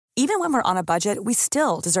Even when we're on a budget, we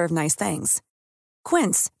still deserve nice things.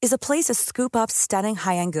 Quince is a place to scoop up stunning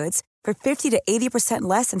high-end goods for 50 to 80%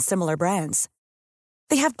 less than similar brands.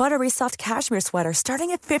 They have buttery soft cashmere sweaters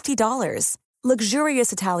starting at $50,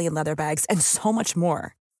 luxurious Italian leather bags, and so much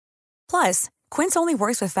more. Plus, Quince only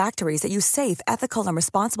works with factories that use safe, ethical, and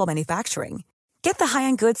responsible manufacturing. Get the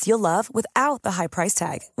high-end goods you'll love without the high price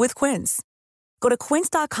tag with Quince. Go to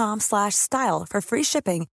quince.com/style for free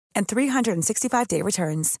shipping and 365-day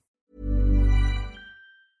returns.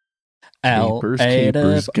 Al ate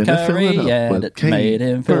a curry and it made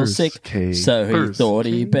him feel sick, so he thought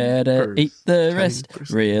he better eat the rest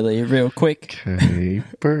really real quick.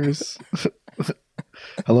 Capers.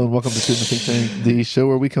 Hello and welcome to Two in the Think Tank, the show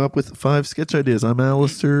where we come up with 5 sketch ideas. I'm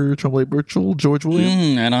Alistair Tremblay Birchall, George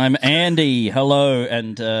William. And I'm Andy. Hello.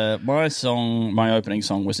 And my opening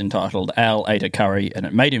song was entitled Al ate a curry and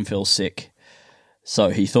it made him feel sick, so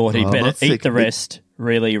he thought he'd better eat the rest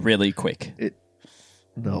really, really quick.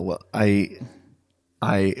 I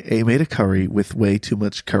made a curry with way too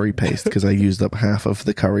much curry paste because I used up half of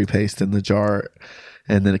the curry paste in the jar,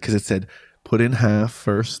 and then because it said put in half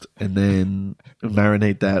first and then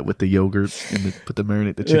marinate that with the yogurt and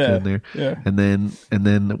marinate the chicken in there, and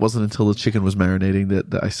then it wasn't until the chicken was marinating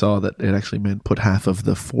that I saw that it actually meant put half of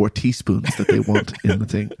the 4 teaspoons that they want in the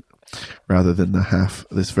thing rather than the half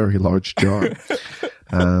this very large jar.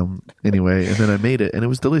 Anyway, and then I made it, and it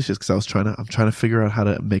was delicious because I'm trying to figure out how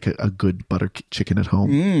to make a good butter chicken at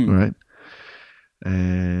home, right?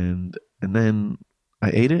 And then I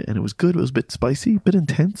ate it, and it was good. It was a bit spicy, a bit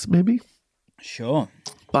intense, maybe. Sure,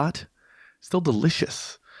 but still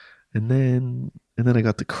delicious. And then I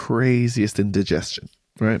got the craziest indigestion,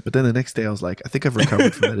 right? But then the next day I was like, I think I've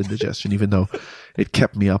recovered from that indigestion, even though it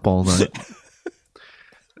kept me up all night.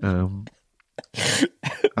 And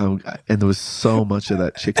there was so much of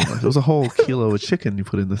that chicken. There was a whole kilo of chicken you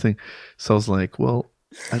put in the thing. So I was like, well,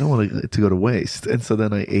 I don't want it to go to waste. And so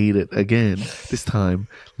then I ate it again, this time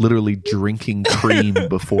literally drinking cream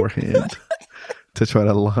beforehand to try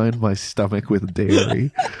to line my stomach with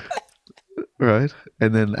dairy. Right?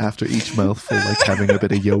 And then after each mouthful, like having a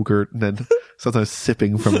bit of yogurt and then sometimes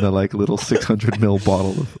sipping from the like little 600 ml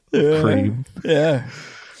bottle of cream. Yeah.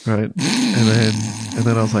 Right. And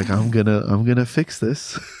then I was like, I'm gonna fix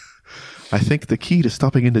this. I think the key to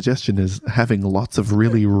stopping indigestion is having lots of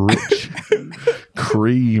really rich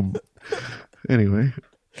cream. Anyway,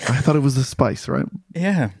 I thought it was the spice, right?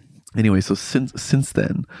 Yeah. Anyway, so since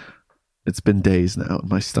then, it's been days now, and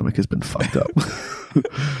my stomach has been fucked up.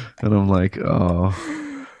 And I'm like, oh,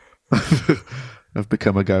 I've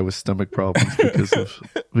become a guy with stomach problems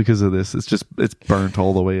because of this. It's burnt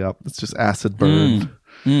all the way up. It's just acid burned.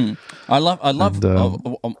 I love.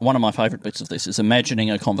 One of my favorite bits of this is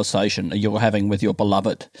imagining a conversation you're having with your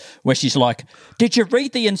beloved, where she's like, "Did you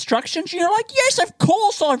read the instructions?" You're like, "Yes, of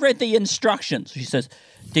course I read the instructions." She says,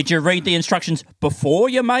 "Did you read the instructions before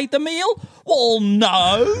you made the meal?" Well,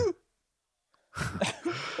 no.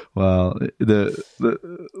 Well,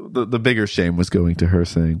 the bigger shame was going to her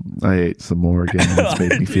saying, "I ate some more again. It's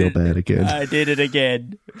made me feel bad again. I did it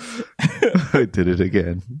again. I did it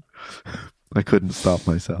again. I couldn't stop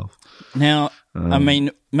myself." Now, I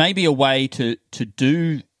mean, maybe a way to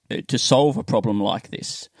solve a problem like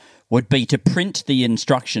this would be to print the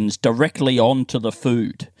instructions directly onto the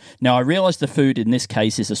food. Now, I realise the food in this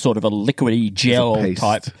case is a sort of a liquidy gel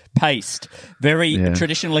type paste.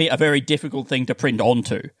 Traditionally a very difficult thing to print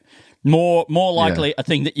onto. More likely a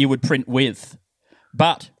thing that you would print with.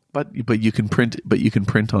 But you can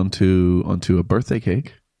print onto a birthday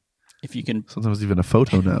cake. If you can, sometimes even a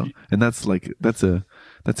photo now, and that's a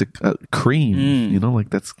cream, you know, like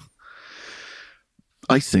that's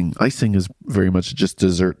icing. Icing is very much just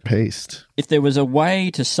dessert paste. If there was a way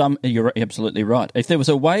to you're absolutely right. If there was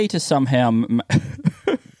a way to somehow,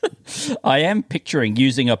 I am picturing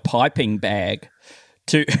using a piping bag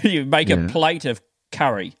to make a plate of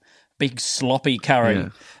curry, big sloppy curry,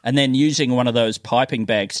 and then using one of those piping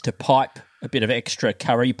bags to pipe a bit of extra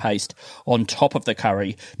curry paste on top of the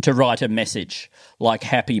curry to write a message like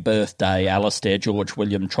 "Happy Birthday, Alistair George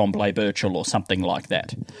William Tremblay Birchall" or something like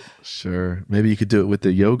that. Sure, maybe you could do it with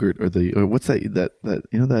the yogurt or what's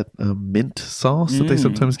that mint sauce that they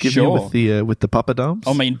sometimes give you with the papadums.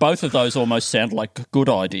 I mean, both of those almost sound like good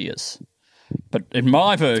ideas. But in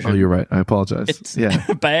my version... Oh, you're right. I apologize. It's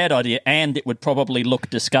a bad idea, and it would probably look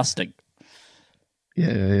disgusting.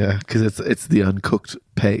 Yeah, because it's the uncooked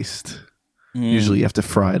paste. Usually you have to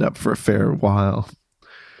fry it up for a fair while.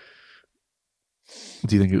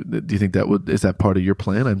 Do you think is that part of your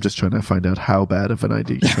plan? I'm just trying to find out how bad of an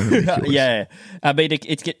idea you're trying to make yours. Yeah, I mean,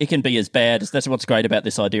 it can be as bad as. That's what's great about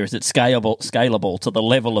this idea, is it's scalable to the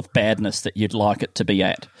level of badness that you'd like it to be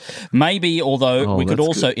at. Maybe, although we could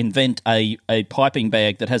also invent a piping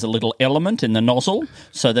bag that has a little element in the nozzle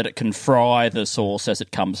so that it can fry the sauce as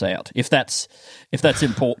it comes out, if that's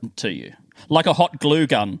important to you, like a hot glue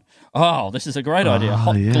gun. Oh, this is a great idea,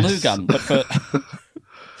 hot glue gun, but for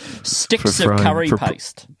sticks of curry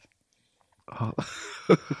paste.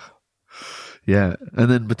 Yeah,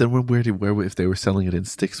 but then where if they were selling it in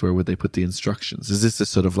sticks, where would they put the instructions? Is this a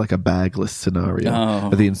sort of like a bagless scenario?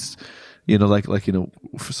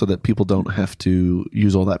 So that people don't have to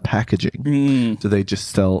use all that packaging. Do they just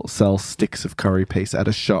sell sticks of curry paste at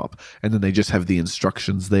a shop, and then they just have the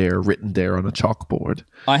instructions there, written there on a chalkboard?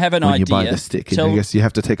 I have an when idea. You buy the stick, and I guess you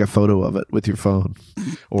have to take a photo of it with your phone,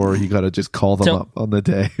 or you got to just call them up on the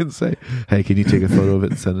day and say, "Hey, can you take a photo of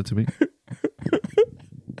it and send it to me?"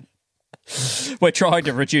 We're trying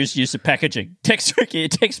to reduce use of packaging. Text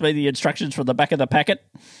me the instructions from the back of the packet.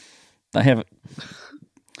 I have it.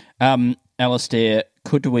 Alistair,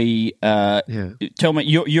 could we tell me,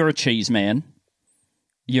 you're a cheese man.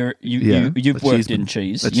 You've worked in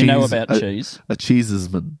cheese. You know about cheese. A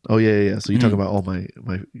cheesesman. Oh yeah. So you're talking about all my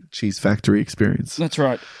cheese factory experience. That's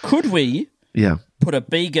right. Could we put a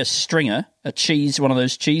bigger stringer, one of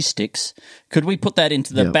those cheese sticks, could we put that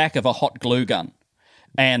into the back of a hot glue gun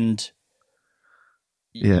and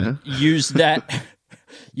use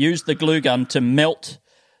the glue gun to melt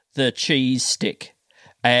the cheese stick,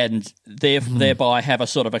 and thereby have a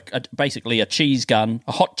sort of basically a cheese gun,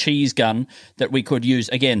 a hot cheese gun that we could use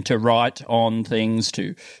again to write on things,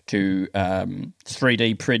 to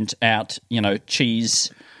 3D print out,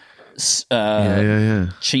 cheese,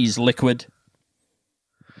 cheese liquid.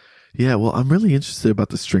 Yeah, well, I'm really interested about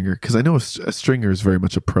the stringer, because I know a stringer is very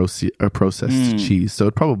much a processed cheese, so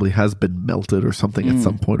it probably has been melted or something at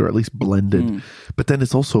some point, or at least blended. But then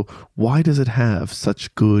it's also, why does it have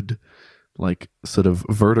such good, like, sort of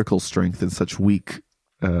vertical strength and such weak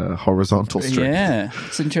horizontal strength? Yeah,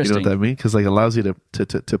 it's interesting. You know what I mean? Because like allows you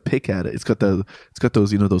to pick at it. It's got those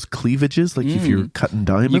those cleavages, like if you're cutting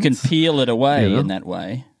diamonds, you can peel it away in that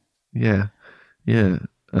way. Yeah.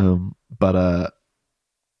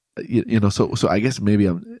 So I guess maybe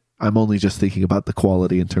I'm only just thinking about the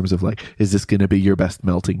quality in terms of like, is this going to be your best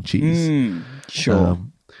melting cheese? Sure.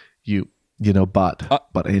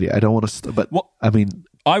 But Andy, I don't want to.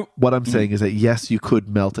 What I'm saying is that yes, you could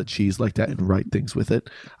melt a cheese like that and write things with it.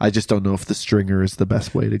 I just don't know if the stringer is the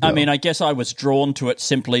best way to go. I mean, I guess I was drawn to it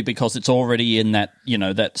simply because it's already in that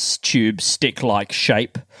that tube stick-like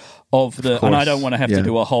shape of the, and I don't want to have to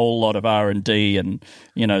do a whole lot of R&D and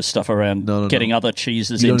stuff around getting other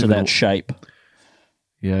cheeses into that shape.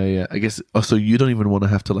 Yeah. I guess also you don't even want to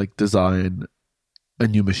have to like design a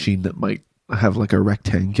new machine that might have like a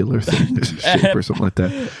rectangular thing shape or something like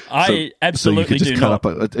that. I absolutely so you could just do cut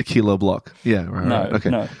not. up a kilo block. Yeah, right. Okay.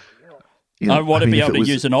 No. I want to be able to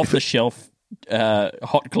use an off-the-shelf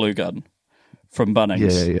hot glue gun from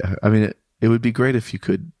Bunnings. Yeah. I mean, it would be great if you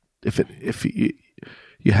could, if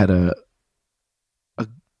you had a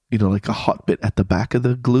like a hot bit at the back of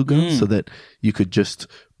the glue gun, so that you could just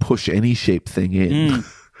push any shape thing in,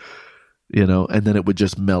 and then it would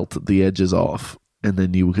just melt the edges off, and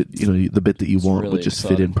then you could, the bit that you want really would just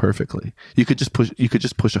fit in perfectly. You could just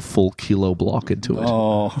push a full kilo block into it,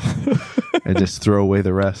 and just throw away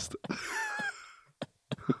the rest.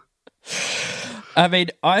 I mean,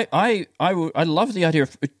 I love the idea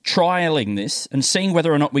of trialing this and seeing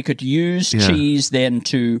whether or not we could use cheese then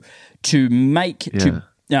to make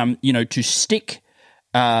to stick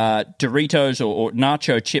Doritos or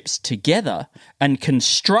nacho chips together and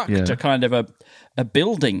construct a kind of a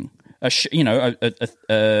building, an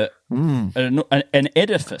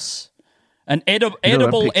edifice, an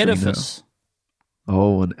edible edifice.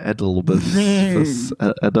 Oh, an edible-fice.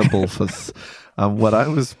 Edible-fice. What I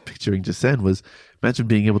was picturing just then was, imagine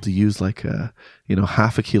being able to use like a,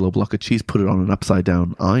 half a kilo block of cheese, put it on an upside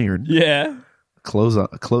down iron. Yeah. Clothes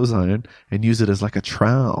iron, and use it as like a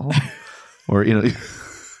trowel, or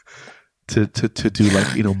to do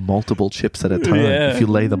like multiple chips at a time. If you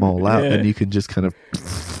lay them all out, then you can just kind of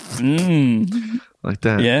like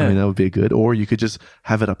that. I mean, that would be good. Or you could just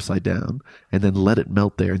have it upside down and then let it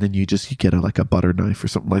melt there, and then you get like a butter knife or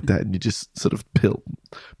something like that, and you just sort of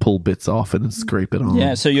pull bits off and then scrape it on.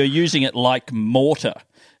 Yeah, so you're using it like mortar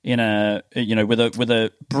in a with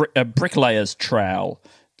a bricklayer's trowel.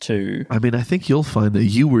 I mean, I think you'll find that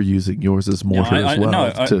you were using yours as mortar as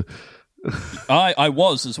well. I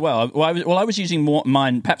was as well. I was using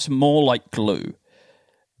mine perhaps more like glue.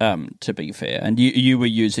 to be fair, and you were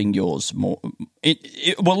using yours more.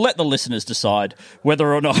 We'll let the listeners decide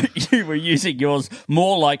whether or not you were using yours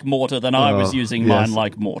more like mortar than I was using mine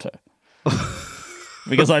like mortar.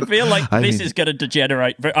 Because I feel like this is going to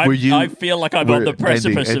degenerate. I feel like I'm on the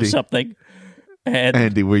precipice of something. And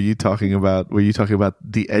Andy, were you talking about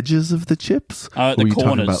the edges of the chips? The were you corners.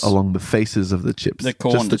 talking about along the faces of the chips? The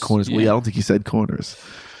corners. Just the corners. Yeah. Well, I don't think you said corners.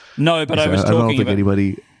 No, but I was I don't talking think about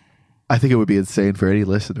anybody. I think it would be insane for any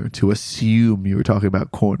listener to assume you were talking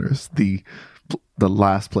about corners. The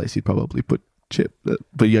last place you'd probably put chip, but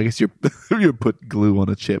I guess you put glue on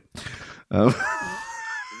a chip.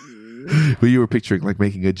 But you were picturing like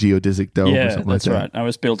making a geodesic dome or something like that. Yeah, that's right. I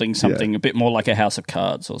was building something a bit more like a house of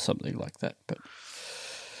cards or something like that. But,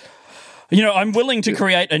 I'm willing to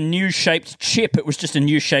create a new-shaped chip. It was just a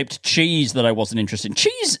new-shaped cheese that I wasn't interested in.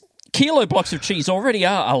 Kilo blocks of cheese already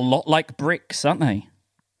are a lot like bricks, aren't they?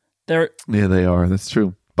 Yeah, they are. That's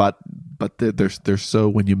true. But they're so,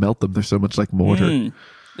 when you melt them, they're so much like mortar.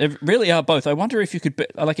 They really are both. I wonder if you could,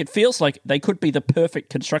 it feels like they could be the perfect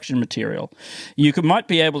construction material. You might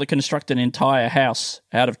be able to construct an entire house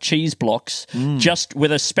out of cheese blocks just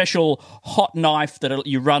with a special hot knife that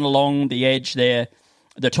you run along the edge there,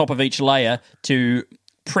 the top of each layer to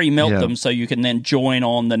pre-melt them so you can then join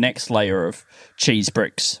on the next layer of cheese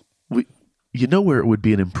bricks. You know where it would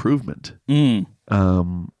be an improvement?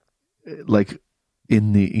 Like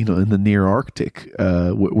in the near Arctic,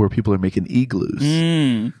 where people are making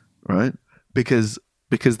igloos, right? Because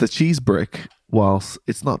the cheese brick, whilst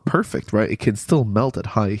it's not perfect, right, it can still melt at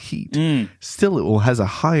high heat. Still, it has a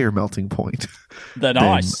higher melting point than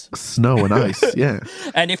ice, snow and ice. Yeah,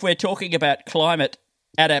 and if we're talking about climate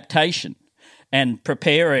adaptation and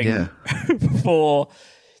preparing for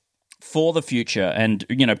the future, and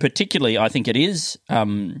particularly, I think it is.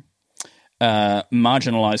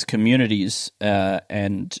 Marginalized communities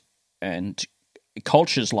and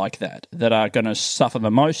cultures like that are going to suffer the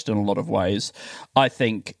most in a lot of ways. I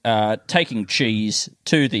think taking cheese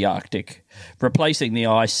to the Arctic, replacing the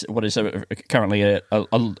ice, what is currently a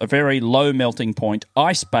very low melting point,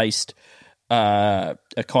 ice-based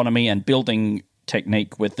economy and building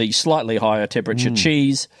technique with the slightly higher temperature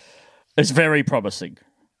cheese is very promising.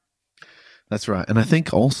 That's right. And I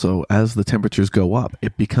think also as the temperatures go up,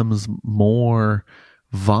 it becomes more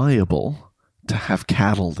viable to have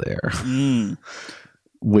cattle there,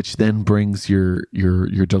 which then brings your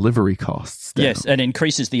delivery costs down. Yes, and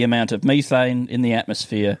increases the amount of methane in the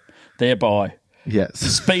atmosphere, thereby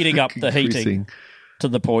speeding up the heating to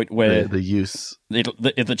the point where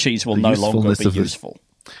the cheese will no longer be useful.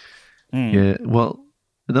 Yeah, well,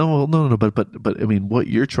 no, but I mean, what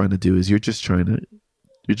you're trying to do is you're just trying to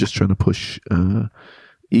push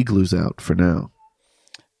igloos out for now.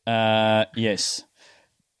 Yes.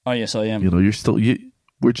 Oh, yes, I am.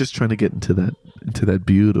 We're just trying to get into that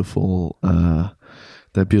beautiful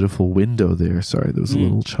window there. Sorry, there was a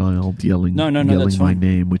little child yelling my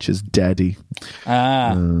name, which is Daddy.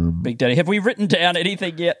 Big Daddy. Have we written down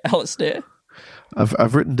anything yet, Alistair?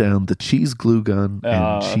 I've written down the cheese glue gun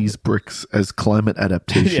and cheese bricks as climate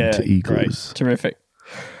adaptation to igloos. Great. Terrific.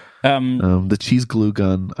 The cheese glue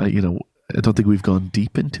gun, I don't think we've gone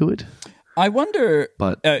deep into it. I wonder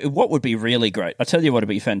what would be really great. I'll tell you what would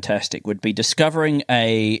be fantastic, would be discovering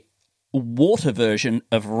a water version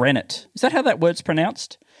of rennet. Is that how that word's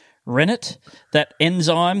pronounced? Rennet? That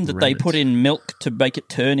enzyme that they put in milk to make it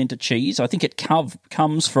turn into cheese? I think it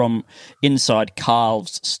comes from inside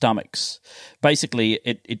calves' stomachs. Basically,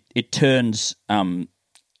 it turns the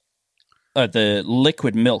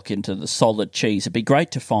liquid milk into the solid cheese. It'd be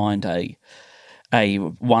great to find a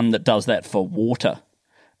one that does that for water,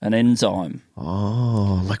 an enzyme.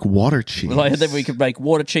 Oh, like water cheese. Like, then we could make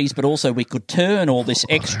water cheese, but also we could turn all this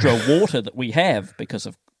extra water that we have because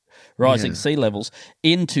of rising sea levels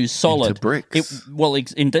into solid. Into bricks.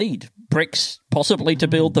 Indeed. Bricks, possibly to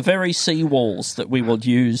build the very sea walls that we will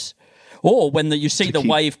use. Or when you see the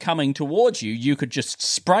wave coming towards you, you could just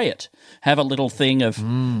spray it. Have a little thing of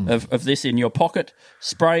this in your pocket,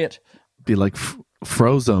 spray it. Be like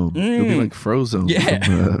Frozone. It'll be like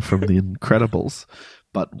Frozone from The Incredibles.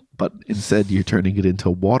 But instead you're turning it into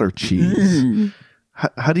water cheese.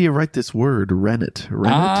 How do you write this word, rennet?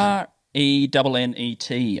 Rennet, I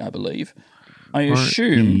believe. I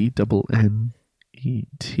assume Rennet.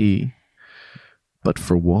 But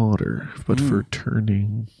for water, for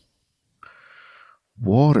turning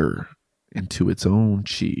water into its own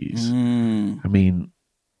cheese. I mean,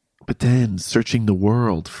 but then searching the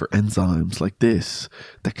world for enzymes like this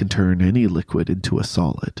that can turn any liquid into a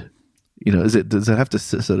solid. Does it have to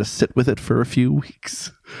sort of sit with it for a few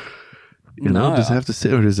weeks? You know, No. does it have to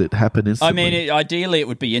sit or does it happen I instantly? mean, ideally it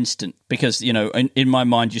would be instant because, you know, in my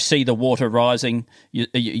mind, you see the water rising,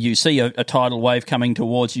 you see a tidal wave coming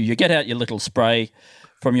towards you, you get out your little spray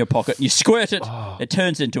from your pocket, you squirt it, it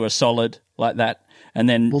turns into a solid like that, and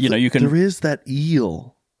then, Well, you can... There is that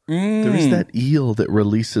eel. There is that eel that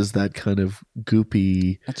releases that kind of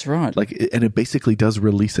goopy... That's right. And it basically does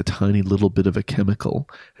release a tiny little bit of a chemical,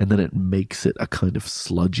 and then it makes it a kind of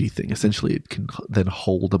sludgy thing. Essentially, it can then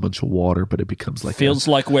hold a bunch of water, but it becomes like... Feels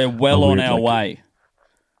like we're well on our way.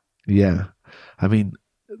 Yeah. I mean,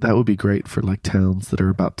 that would be great for like towns that are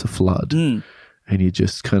about to flood. And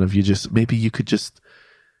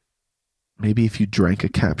maybe if you drank a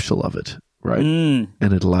capsule of it, right? And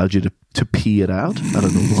it allowed you to pee it out. I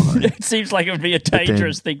don't know why. It seems like it would be a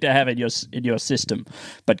dangerous thing to have in your system.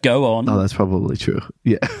 But go on. Oh, that's probably true.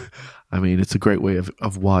 Yeah. I mean, it's a great way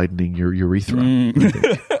of widening your urethra.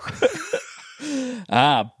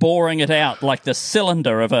 Boring it out like the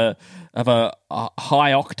cylinder of a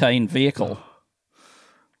high octane vehicle.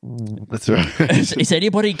 That's right. Is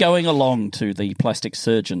anybody going along to the plastic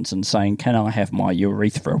surgeons and saying, "Can I have my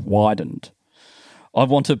urethra widened? I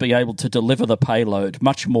want to be able to deliver the payload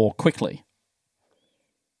much more quickly."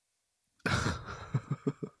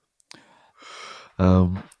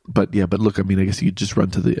 But look, I mean, I guess you just run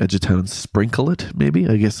to the edge of town and sprinkle it, maybe,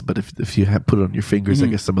 I guess. But if you put it on your fingers, I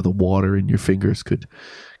guess some of the water in your fingers could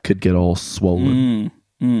get all swollen.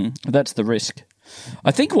 That's the risk.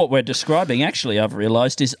 I think what we're describing, actually, I've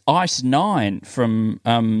realised, is Ice 9 from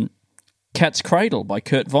Cat's Cradle by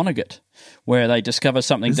Kurt Vonnegut, where they discover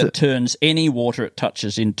something that turns any water it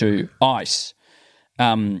touches into ice,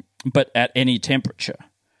 but at any temperature.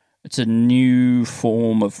 It's a new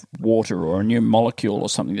form of water or a new molecule or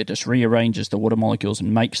something that just rearranges the water molecules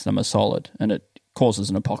and makes them a solid, and it causes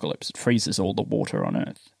an apocalypse. It freezes all the water on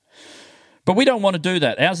Earth. But we don't want to do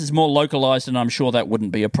that. Ours is more localized, and I'm sure that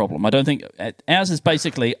wouldn't be a problem. I don't think ours is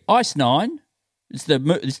basically Ice 9. It's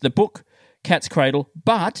the book Cat's Cradle,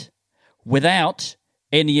 but without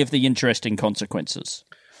any of the interesting consequences.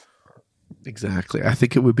 Exactly. I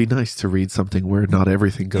think it would be nice to read something where not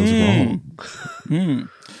everything goes wrong.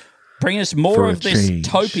 Bring us more For a of this change.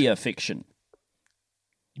 topia fiction.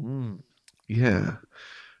 Yeah.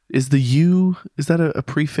 Is the U, is that a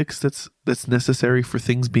prefix that's necessary for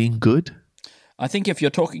things being good? I think if you're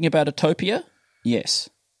talking about a topia, yes.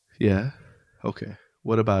 Yeah. Okay.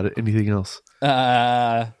 What about it? Anything else?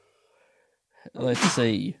 Let's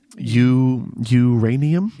see.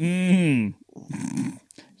 Uranium?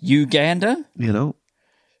 Uganda? You know?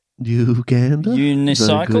 Uganda?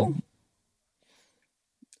 Unicycle?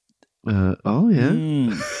 Oh, yeah.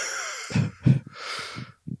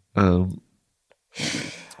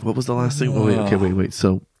 What was the last thing? Oh, wait.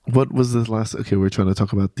 So, what was the last? Okay, we're trying to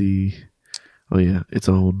talk about its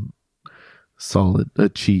own solid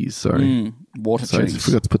cheese. Sorry, Water cheese. I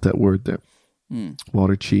forgot to put that word there.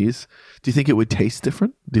 Water cheese. Do you think it would taste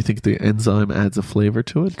different? Do you think the enzyme adds a flavor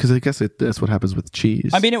to it? Because I guess that's what happens with cheese.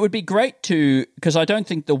 I mean, it would be great because I don't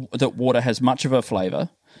think that water has much of a flavor.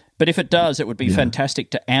 But if it does, it would be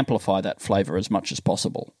fantastic to amplify that flavor as much as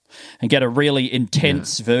possible and get a really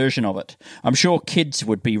intense version of it. I'm sure kids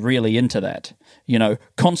would be really into that,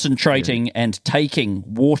 concentrating and taking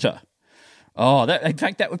water. Oh, in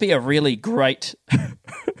fact, that would be a really great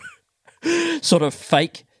sort of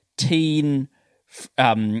fake teen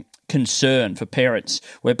concern for parents,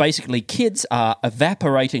 where basically kids are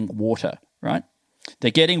evaporating water, right?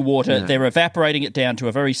 They're getting water, they're evaporating it down to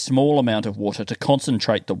a very small amount of water to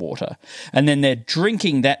concentrate the water, and then they're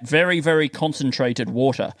drinking that very, very concentrated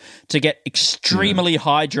water to get extremely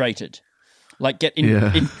hydrated, like get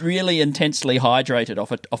really intensely hydrated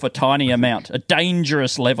off a tiny amount, a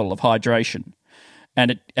dangerous level of hydration,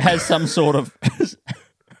 and it has some sort of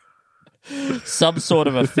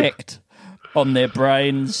effect on their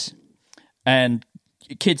brains, and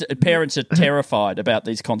parents are terrified about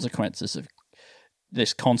these consequences of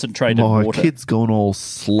this concentrated water. Kids going all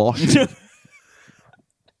sloshy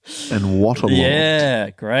and waterlogged.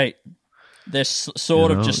 Yeah, great. They're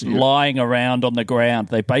sort of just lying around on the ground.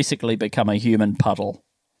 They basically become a human puddle.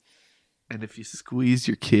 And if you squeeze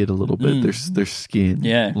your kid a little bit, their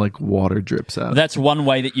skin, like water drips out. That's one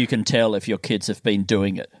way that you can tell if your kids have been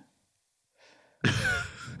doing it.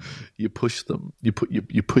 You push them. You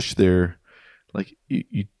push their, like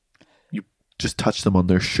you just touch them on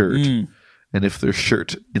their shirt. And if their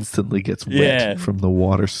shirt instantly gets wet from the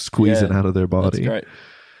water squeezing out of their body. That's great.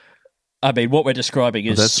 I mean, what we're describing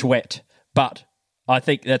is sweat, but I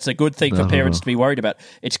think that's a good thing for parents to be worried about.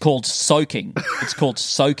 It's called soaking. It's called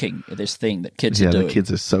soaking, this thing that kids are doing. Yeah, the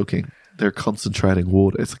kids are soaking. they're concentrating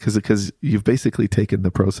water. It's because you've basically taken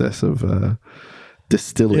the process of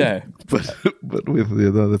distilling. Yeah. But with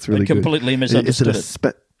that's really I completely misunderstood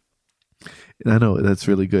it. I know that's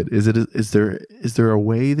really good. Is there a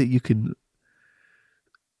way that you can,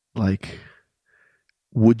 like,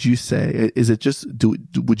 would you say, is it just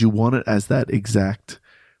would you want it as that exact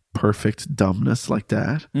perfect dumbness like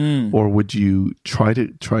that, or would you try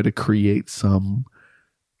to create some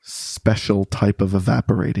special type of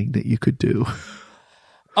evaporating that you could do?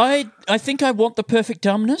 I think I want the perfect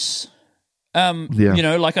dumbness. You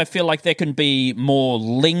know, like I feel like there can be more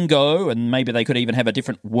lingo, and maybe they could even have a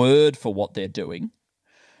different word for what they're doing.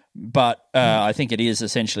 But I think it is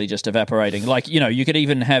essentially just evaporating. Like, you know, you could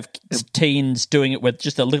even have teens doing it with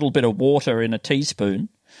just a little bit of water in a teaspoon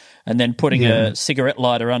and then putting a cigarette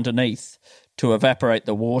lighter underneath to evaporate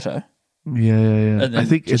the water. Yeah. And then I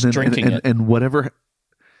think just drinking it. And whatever,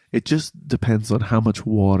 it just depends on how much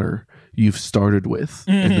water you've started with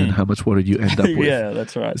and then how much water you end up with. Yeah,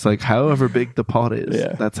 that's right. It's like however big the pot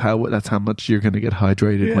is, that's how much you're going to get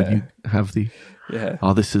hydrated when you have the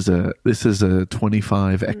this is a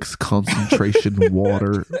 25x concentration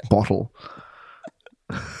water bottle.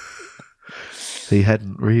 They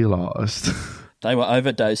hadn't realized. They were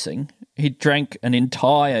overdosing. He drank an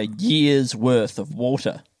entire year's worth of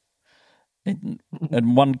water in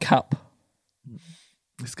one cup.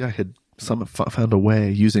 This guy had found a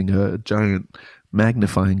way using a giant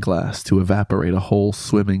magnifying glass to evaporate a whole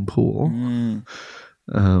swimming pool,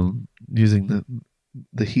 using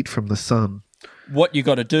the heat from the sun. What you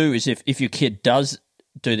got to do is if your kid does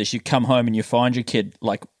do this, you come home and you find your kid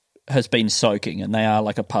like has been soaking and they are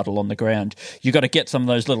like a puddle on the ground. You got to get some of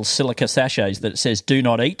those little silica sachets that it says "do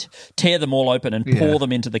not eat." Tear them all open and pour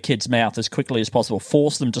them into the kid's mouth as quickly as possible.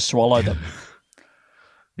 Force them to swallow them.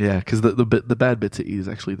 Yeah, because the bad bit to eat is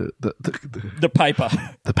actually the paper,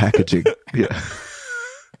 the packaging. Yeah,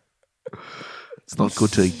 it's not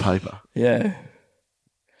good to eat paper. Yeah,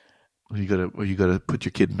 you gotta put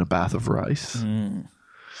your kid in a bath of rice,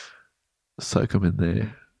 soak them in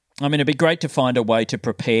there. I mean, it'd be great to find a way to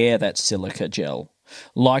prepare that silica gel,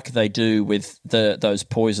 like they do with those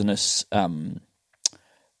poisonous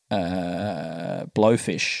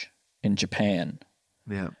blowfish in Japan.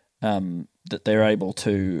 Yeah. That they're able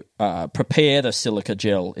to prepare the silica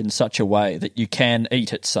gel in such a way that you can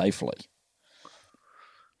eat it safely.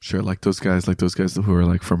 Sure, like those guys who are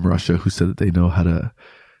like from Russia who said that they know how to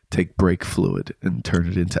take brake fluid and turn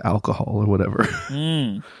it into alcohol or whatever.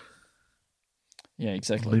 Yeah,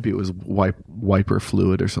 exactly. Maybe it was wiper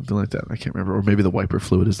fluid or something like that. I can't remember. Or maybe the wiper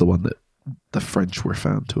fluid is the one that the French were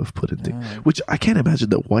found to have put into. Which I can't imagine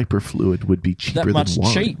that wiper fluid would be cheaper than wine. That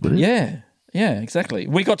much cheap, Yeah, exactly.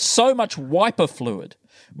 We got so much wiper fluid.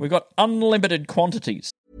 We got unlimited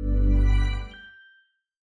quantities.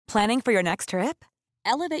 Planning for your next trip?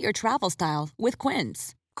 Elevate your travel style with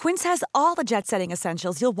Quince. Quince has all the jet-setting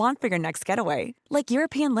essentials you'll want for your next getaway, like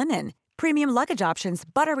European linen, premium luggage options,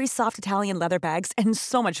 buttery soft Italian leather bags, and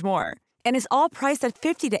so much more. And is all priced at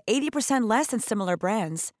 50 to 80% less than similar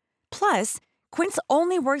brands. Plus, Quince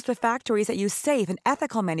only works with factories that use safe and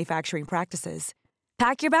ethical manufacturing practices.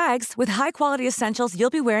 Pack your bags with high-quality essentials you'll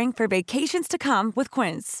be wearing for vacations to come with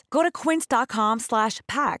Quince. Go to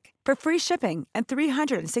quince.com/pack for free shipping and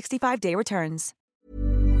 365-day returns.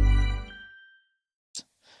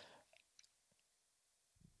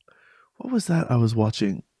 What was that I was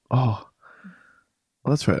watching? Oh,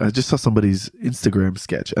 well, that's right. I just saw somebody's Instagram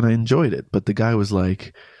sketch and I enjoyed it. But the guy was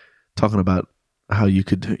like talking about how you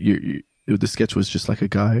could, the sketch was just like a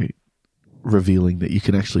guy revealing that you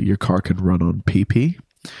can actually, your car can run on pee-pee,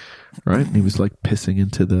 right? And he was like pissing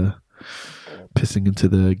into the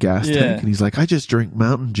gas tank, and he's like, I just drink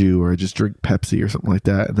Mountain Dew or I just drink Pepsi or something like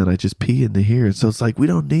that, and then I just pee into here. And so it's like, we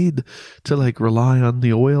don't need to like rely on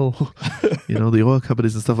the oil, the oil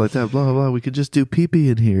companies and stuff like that, blah, blah, blah. We could just do pee-pee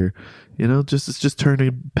in here, it's just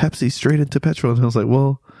turning Pepsi straight into petrol. And I was like,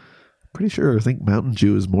 well, pretty sure I think Mountain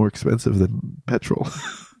Dew is more expensive than petrol.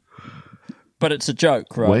 But it's a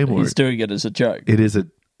joke, right? Way more. He's doing it as a joke.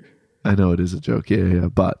 I know it is a joke, yeah.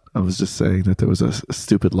 But I was just saying that there was a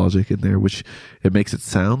stupid logic in there, which it makes it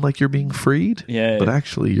sound like you're being freed. Yeah. But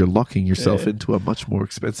actually, you're locking yourself into a much more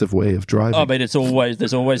expensive way of driving. I mean, there's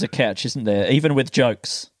always a catch, isn't there? Even with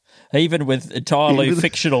jokes, even with entirely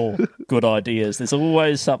fictional good ideas, there's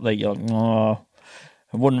always something. You're like, oh,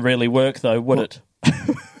 it wouldn't really work, though, would it?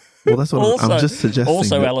 Well, that's what I'm just suggesting.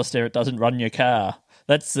 Also, Alistair, it doesn't run your car.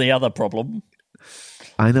 That's the other problem.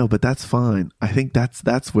 I know, but that's fine. I think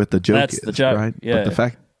that's what the joke is. That's the joke, right? Yeah.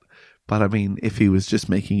 But I mean, if he was just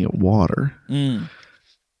making it water, then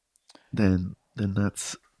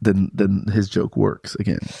that's then his joke works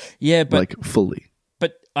again. Yeah, but like fully.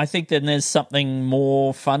 But I think then there's something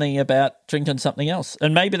more funny about drinking something else.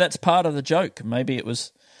 And maybe that's part of the joke. Maybe it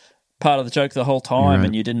was part of the joke the whole time Right.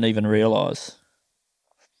 and you didn't even realise.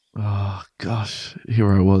 Oh, gosh.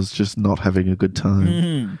 Here I was just not having a good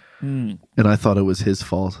time. And I thought it was his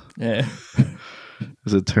fault. Yeah.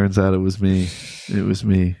 As it turns out, it was me. It was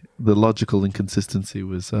me. The logical inconsistency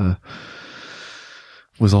was all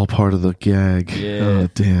part of the gag. Yeah. Oh,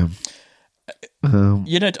 damn.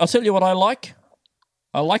 You know, I'll tell you what I like.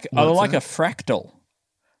 I like a fractal.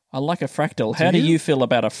 I like a fractal. How do you feel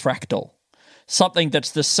about a fractal? Something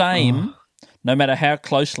that's the same no matter how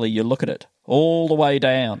closely you look at it. All the way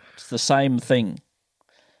down. It's the same thing.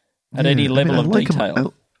 At any level of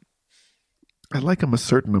detail. I like them a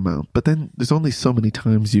certain amount, but then there's only so many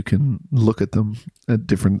times you can look at them at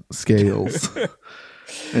different scales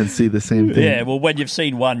and see the same thing. Yeah, well, when you've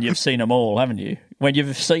seen one, you've seen them all, haven't you? When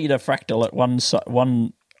you've seen a fractal at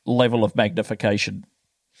one level of magnification.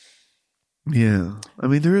 Yeah. I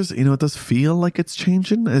mean, there is, it does feel like it's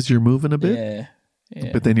changing as you're moving a bit.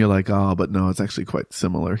 Yeah. But then you're like, but no, it's actually quite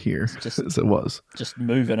similar here as it was. Just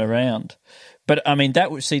moving around. But, I mean,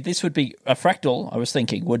 this would be, a fractal, I was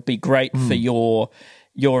thinking, would be great for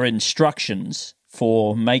your instructions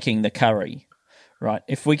for making the curry, right?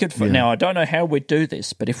 If we could, now I don't know how we'd do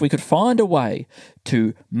this, but if we could find a way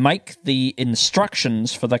to make the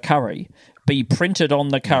instructions for the curry be printed on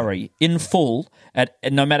the curry in full, and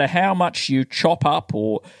no matter how much you chop up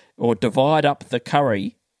or divide up the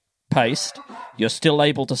curry paste, you're still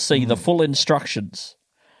able to see the full instructions.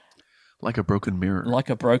 Like a broken mirror. Like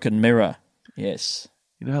a broken mirror, yes.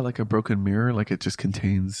 You know how like a broken mirror, like it just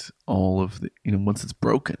contains all of the, once it's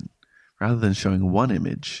broken, rather than showing one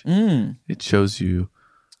image, it shows you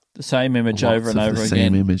the same image over and over again.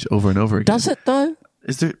 Same image over and over again. Does it though?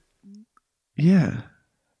 Is there? Yeah.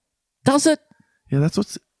 Does it? Yeah, that's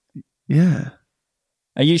what's. Yeah.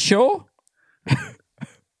 Are you sure?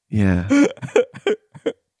 Yeah.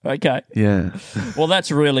 Okay. Yeah. Well, that's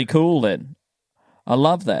really cool then. I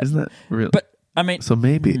love that. Isn't that real? But I mean, so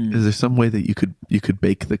maybe is there some way that you could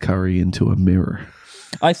bake the curry into a mirror?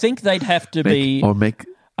 I think they'd have to make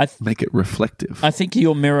it reflective. I think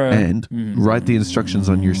your mirror and write the instructions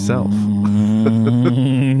on yourself.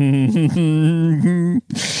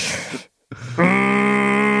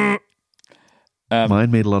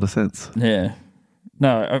 Mine made a lot of sense. Yeah.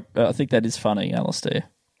 No, I think that is funny, Alistair.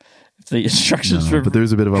 If the instructions but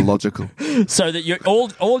there's a bit of a logical. So that you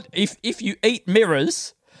if you eat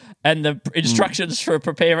mirrors and the instructions for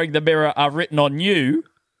preparing the mirror are written on you,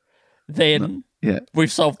 then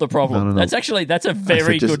we've solved the problem. No. That's a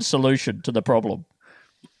very good solution to the problem.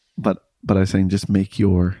 But I was saying just make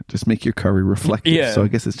your curry reflective. Yeah. So I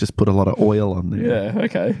guess it's just put a lot of oil on there. Yeah,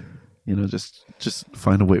 okay. Just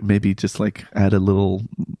find a way, maybe just like add a little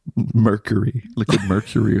liquid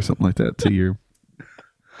mercury or something like that to your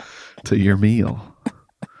meal.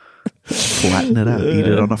 Flatten it out. Eat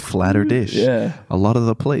it on a flatter dish. Yeah. A lot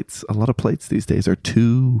of plates these days are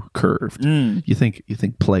too curved. You think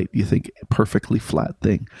plate, you think perfectly flat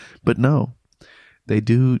thing. But no. They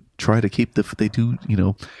do try to keep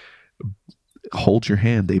hold your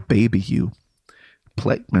hand, they baby you.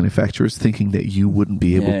 Plate manufacturers thinking that you wouldn't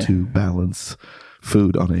be able to balance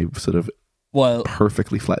food on a sort of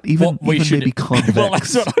perfectly flat, even maybe convex. Well,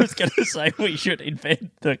 that's what I was going to say. We should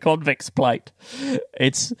invent the convex plate.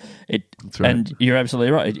 That's right. And you're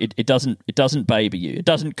absolutely right. It doesn't baby you. It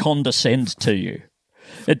doesn't condescend to you.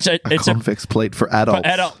 It's a convex plate for adults. For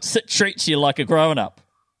adults, it treats you like a grown up.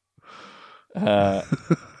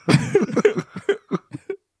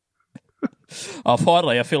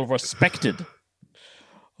 Finally, I feel respected.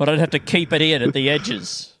 I don't have to keep it in at the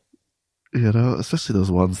edges. Especially those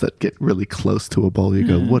ones that get really close to a bowl. You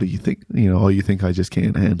go, what do you think? You think I just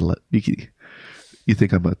can't handle it. You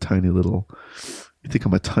think I'm a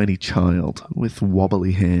tiny child with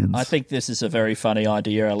wobbly hands. I think this is a very funny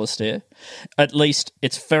idea, Alistair. At least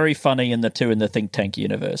it's very funny in the Think Tank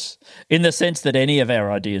universe. In the sense that any of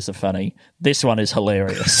our ideas are funny, this one is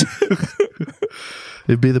hilarious.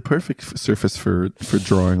 It'd be the perfect surface for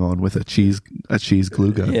drawing on with a cheese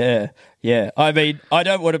glue gun. Yeah. I mean, I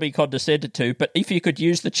don't want to be condescended to, but if you could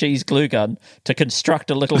use the cheese glue gun to construct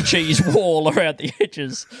a little cheese wall around the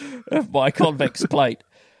edges of my convex plate.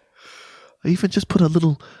 I even just put a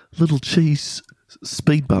little cheese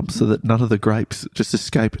speed bump so that none of the grapes just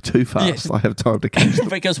escape too fast. Yes. I have time to catch them.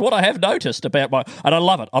 Because what I have noticed about and I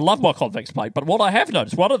love it, I love my convex plate, but what I have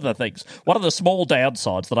noticed, one of the small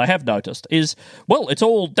downsides that I have noticed is, well, it's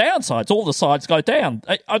all downsides. All the sides go down.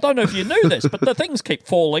 I don't know if you knew this, but the things keep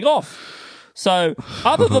falling off. So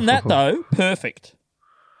other than that, though, perfect.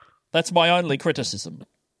 That's my only criticism.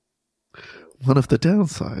 One of the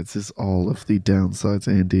downsides is all of the downsides,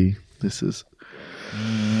 Andy. This is...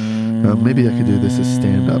 maybe I could do this as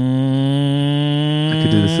stand-up. I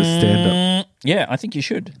could do this as stand-up. Yeah, I think you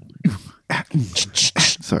should.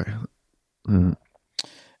 Sorry. Do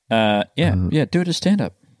it as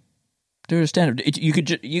stand-up. Do it as stand-up.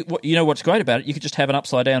 You know what's great about it? You could just have an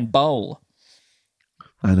upside-down bowl.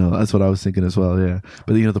 I know, that's what I was thinking as well, yeah.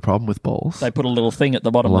 But the problem with bowls... They put a little thing at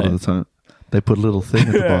the bottom a lot of the time. They put a little thing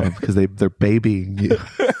at the bottom because they're babying you.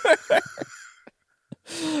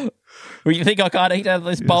 Well, you think I can't eat out of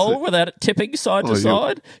this bowl without it tipping side to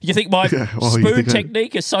side? You think my spoon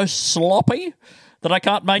technique is so sloppy that I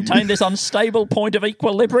can't maintain this unstable point of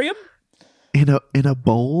equilibrium? In a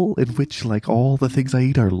bowl in which like all the things I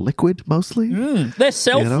eat are liquid mostly? They're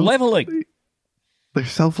self-leveling. They're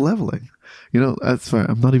self-leveling. That's fine.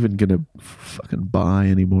 I'm not even going to fucking buy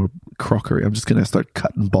any more crockery. I'm just going to start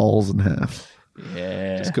cutting balls in half.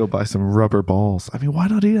 Yeah. Just go buy some rubber balls. I mean, why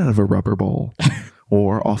not eat out of a rubber ball?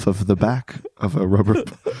 Or off of the back of a rubber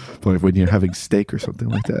ball when you're having steak or something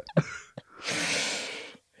like that.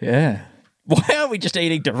 Yeah. Why aren't we just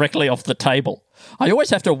eating directly off the table? I always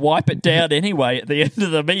have to wipe it down anyway at the end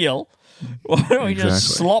of the meal. Why don't we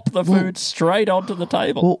just slop the food straight onto the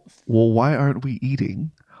table? Well, why aren't we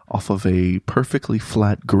eating off of a perfectly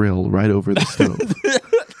flat grill right over the stove?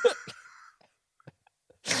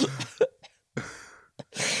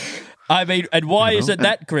 I mean, and why isn't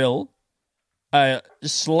that grill a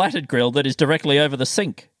slatted grill that is directly over the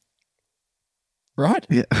sink? Right?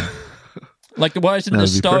 Yeah. Like, why isn't the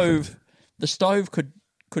stove? Perfect. The stove could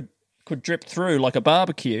drip through like a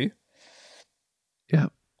barbecue. Yeah,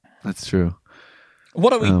 that's true.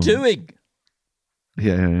 What are we doing?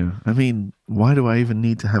 Yeah. I mean, why do I even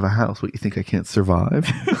need to have a house? What, you think I can't survive?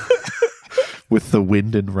 With the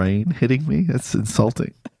wind and rain hitting me? That's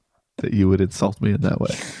insulting that you would insult me in that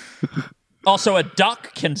way. Also, a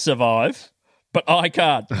duck can survive, but I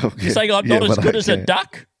can't. Okay. You're saying I'm not as good as a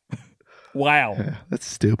duck? Wow. Yeah, that's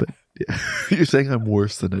stupid. Yeah. You're saying I'm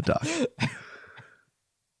worse than a duck.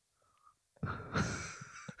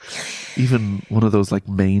 Even one of those like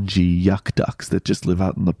mangy yuck ducks that just live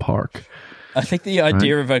out in the park. I think the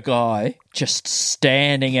idea of a guy just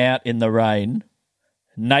standing out in the rain,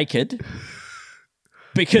 naked,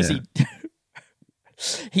 because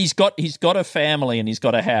he's got a family and he's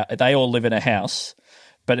got a house. They all live in a house,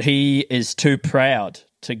 but he is too proud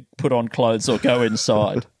to put on clothes or go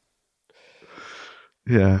inside.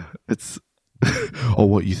 Yeah, it's... or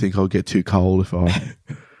what, you think I'll get too cold if I...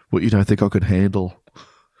 What, you don't think I could handle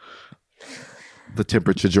the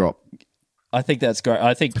temperature drop? I think that's great.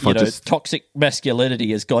 I think, toxic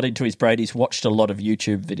masculinity has got into his brain. He's watched a lot of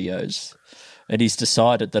YouTube videos and he's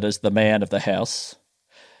decided that as the man of the house,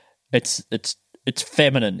 it's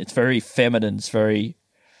feminine. It's very feminine. It's very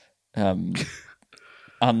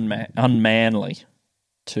unmanly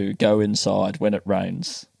to go inside when it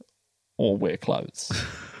rains or wear clothes.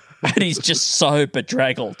 And he's just so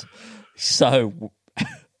bedraggled. So...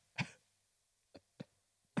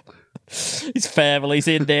 His family's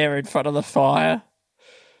in there in front of the fire.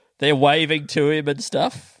 They're waving to him and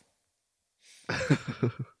stuff.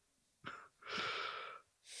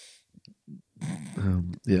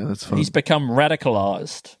 Yeah, that's fun. He's become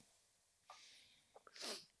radicalized.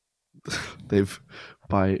 It's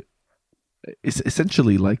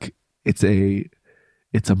essentially like it's a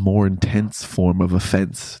more intense form of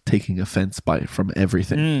offense, taking offense from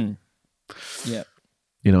everything. Yeah.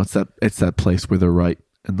 It's that place where the right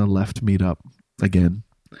and the left meet up again.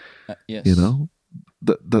 Yes.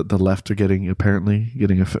 The left are getting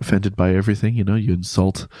offended by everything. You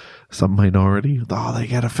insult some minority, they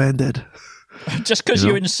get offended. Just because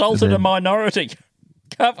you insulted a minority.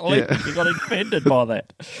 Can't believe you got offended by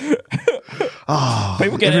that.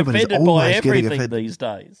 People get offended by everything these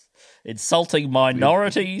days. Insulting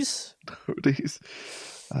minorities.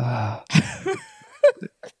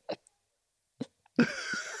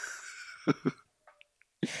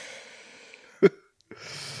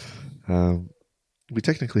 We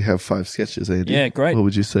technically have 5 sketches, Andy. Yeah, great. What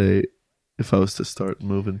would you say if I was to start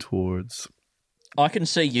moving towards... I can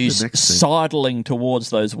see you sidling towards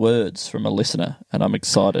those words from a listener, and I'm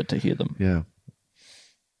excited to hear them. Yeah.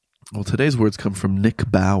 Well, today's words come from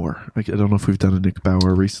Nick Bauer. I don't know if we've done a Nick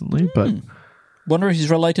Bauer recently, but... Wonder if he's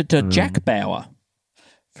related to Jack Bauer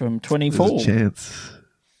from 24. There's a chance.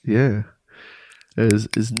 Yeah.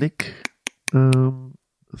 Is Nick...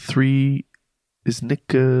 Is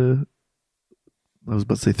Nick... I was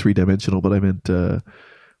about to say 3-dimensional, but I meant...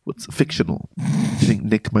 what's fictional? Do you think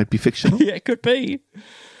Nick might be fictional? Yeah, it could be.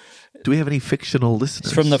 Do we have any fictional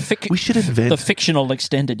listeners? It's from we should invent the fictional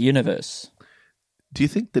extended universe. Do you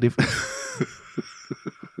think that if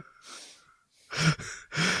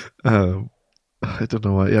I don't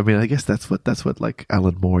know why. I mean, I guess that's what like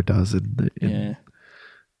Alan Moore does Yeah.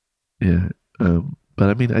 But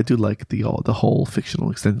I mean, I do like the whole fictional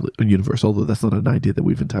extended universe, although that's not an idea that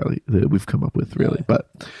we've come up with really.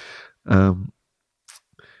 Yeah.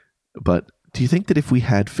 But do you think that if we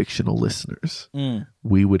had fictional listeners,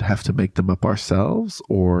 we would have to make them up ourselves,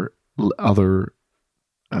 or other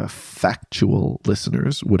factual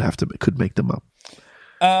listeners could make them up?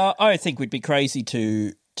 I think we'd be crazy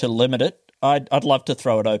to limit it. I'd love to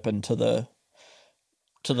throw it open to the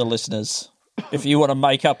listeners. If you want to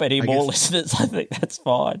make up any more listeners, I think that's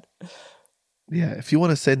fine. Yeah, if you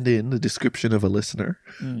want to send in the description of a listener,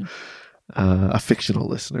 a fictional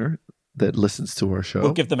listener that listens to our show,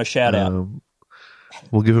 we'll give them a shout out.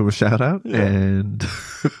 We'll give them a shout out and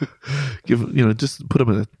just put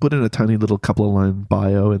in a tiny little couple of line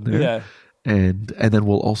bio in there. Yeah. And then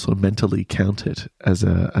we'll also mentally count it as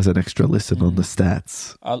an extra listen on the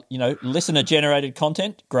stats. Listener generated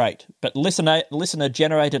content, great, but listener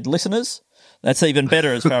generated listeners, that's even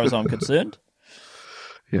better as far as I'm concerned.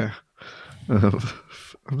 Yeah, I'm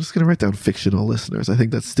just going to write down fictional listeners. I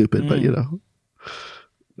think that's stupid, but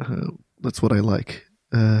that's what I like.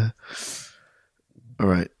 All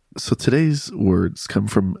right, so today's words come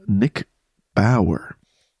from Nick Bauer.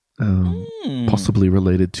 Possibly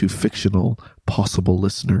related to fictional possible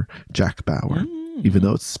listener Jack Bauer, even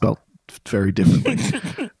though it's spelled very differently.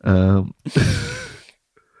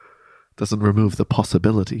 Doesn't remove the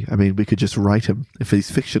possibility. I mean, we could just write him. If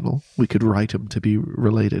he's fictional, we could write him to be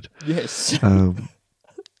related. Yes.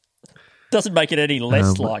 Doesn't make it any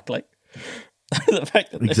less likely. The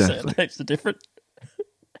fact that their names are different.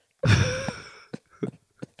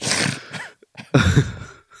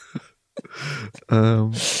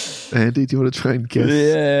 Andy, do you want to try and guess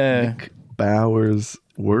Nick Bauer's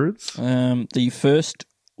words? The first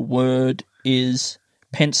word is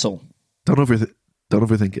pencil. Don't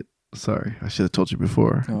overthink it. Sorry, I should have told you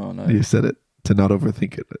before. Oh no, you said it to not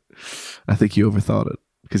overthink it. I think you overthought it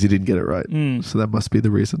because you didn't get it right. So that must be the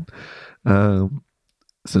reason. So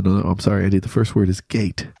no, I'm sorry, Andy. The first word is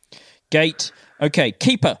gate. Gate. Okay,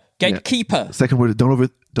 keeper. Gatekeeper. Yeah. Second word. Don't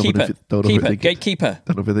overthink it. Gatekeeper.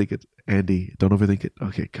 Don't overthink it, Andy. Don't overthink it.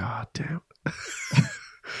 Okay, god damn.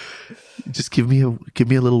 Just give me a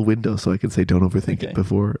little window so I can say don't overthink it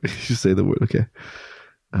before you say the word. Okay.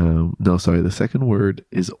 No, sorry. The second word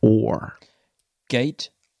is or. Gate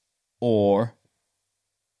or.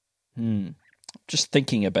 Just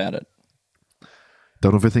thinking about it.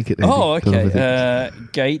 Don't overthink it, Andy. Oh, okay.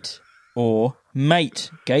 Gate or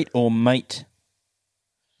mate. Gate or mate.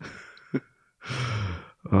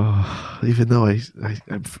 Oh, even though I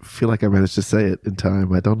feel like I managed to say it in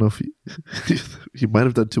time, I don't know if you might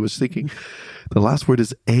have done too much thinking. The last word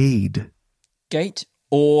is aid. Gate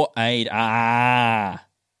or aid. Ah.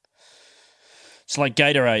 It's like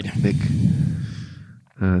Gatorade. Nick,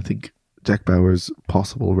 I think Jack Bauer's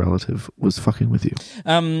possible relative was fucking with you.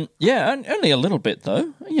 Yeah, only a little bit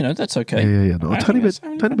though. That's okay. Yeah. No, a tiny bit.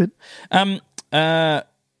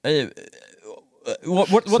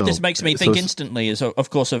 What this makes me think instantly is, of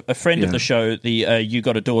course, a friend of the show, the "you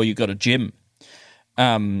got a door, you got a gym"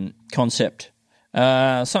 concept,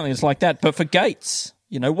 something that's like that. But for gates,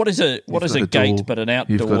 what is a gate door, but an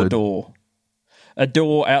outdoor door? A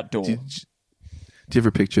door outdoor. Do you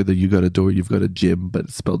ever picture that you got a door, you've got a gym, but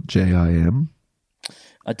it's spelled JIM?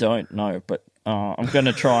 I don't know, but I'm going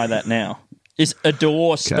to try that now. Is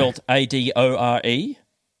adore spelled ADORE?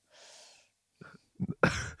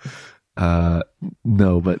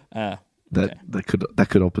 No, but that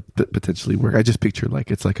could all potentially work. I just picture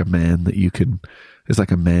it's like a man it's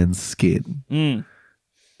like a man's skin.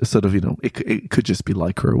 Sort of, it could just be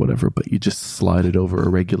lycra or whatever, but you just slide it over a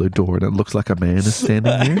regular door and it looks like a man is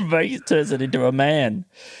standing there. It turns it into a man.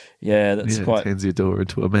 Yeah, that's quite... It turns your door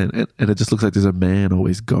into a man. And it just looks like there's a man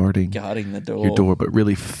always guarding the door. Your door, but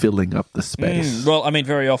really filling up the space. Well, I mean,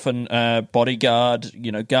 very often bodyguard,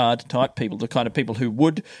 guard type people, the kind of people who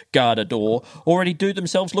would guard a door, already do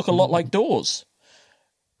themselves look a lot like doors.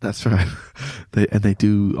 That's right. They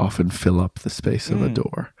do often fill up the space of a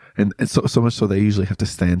door. And so much so they usually have to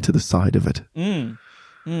stand to the side of it.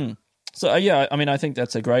 So yeah, I mean, I think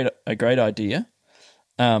that's a great idea.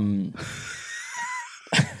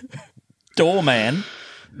 Doorman,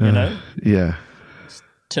 yeah,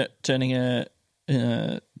 turning a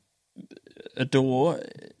door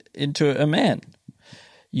into a man.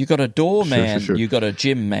 You got a doorman. Sure. You got a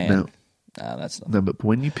gym man. No, that's not. No, but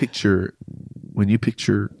when you picture when you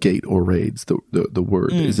picture gate or raids, the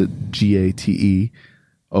word, is it GATEORAID?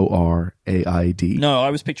 No, I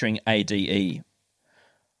was picturing ADE.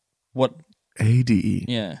 What? ADE.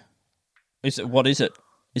 Yeah. What is it?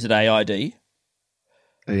 Is it AID?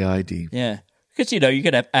 AID. Yeah. Because, you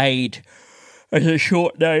could have AID as a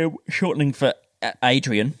shortening for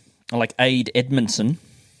Adrian, or like Aid Edmondson,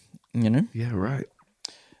 Yeah, right.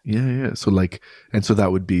 Yeah. So so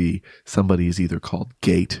that would be somebody is either called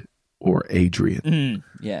Gate or Adrian.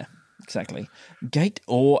 Yeah, exactly. Gate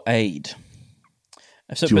or Aid.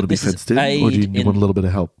 So, do you want to be fenced in, or do you want a little bit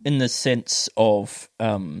of help? In the sense of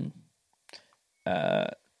the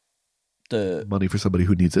money for somebody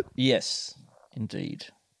who needs it. Yes, indeed.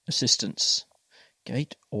 Assistance.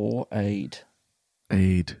 Gate or Aid.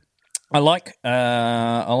 Aid. I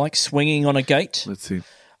like swinging on a gate. Let's see.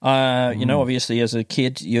 Obviously, as a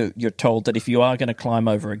kid, you're told that if you are going to climb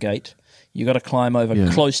over a gate, you got to climb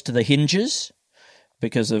over close to the hinges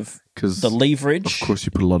because of the leverage. Of course,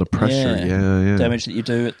 you put a lot of pressure. Yeah. Damage that you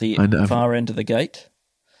do at the far end of the gate.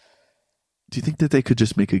 Do you think that they could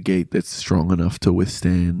just make a gate that's strong enough to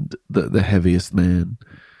withstand the heaviest man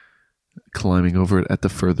climbing over it at the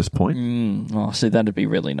furthest point? See, that'd be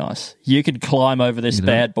really nice. You could climb over this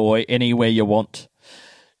bad boy anywhere you want.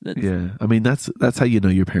 Yeah, I mean that's how you know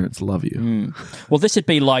your parents love you. Well, this would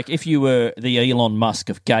be like if you were the Elon Musk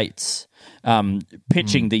of gates,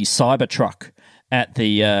 pitching the Cybertruck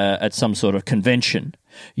at some sort of convention.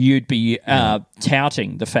 You'd be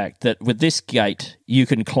touting the fact that with this gate you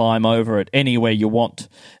can climb over it anywhere you want,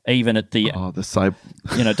 even at the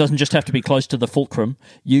it doesn't just have to be close to the fulcrum.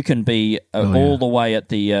 You can be all the way at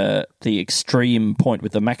the extreme point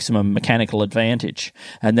with the maximum mechanical advantage,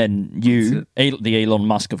 and then you, the Elon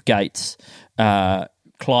Musk of gates,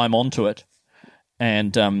 climb onto it,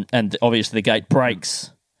 and obviously the gate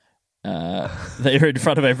breaks. They're in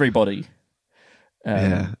front of everybody.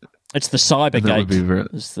 It's the Cybergate.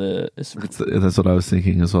 That's what I was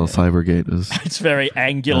thinking as well. Yeah. Cybergate is. It's very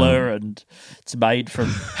angular and it's made from.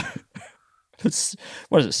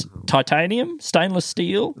 What is it? Titanium, stainless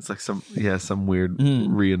steel. It's like some weird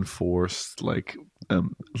reinforced. I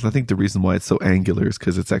think the reason why it's so angular is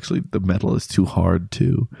because it's actually the metal is too hard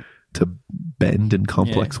to bend in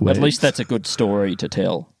complex ways. At least that's a good story to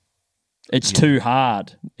tell. It's too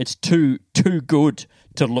hard. It's too good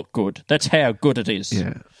to look good. That's how good it is.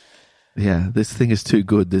 Yeah, this thing is too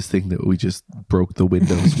good. This thing that we just broke the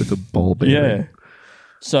windows with a ball bearing. Yeah.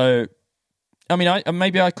 So, I mean,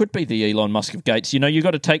 maybe I could be the Elon Musk of gates. You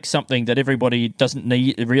got to take something that everybody doesn't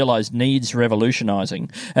realize needs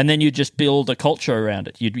revolutionizing, and then you just build a culture around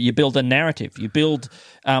it. You build a narrative. You build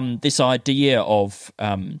this idea of,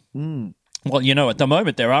 at the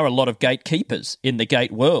moment there are a lot of gatekeepers in the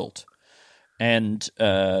gate world, and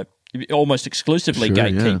almost exclusively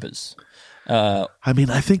gatekeepers. I mean,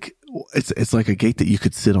 I think it's like a gate that you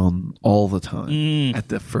could sit on all the time at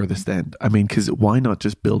the furthest end. I mean, because why not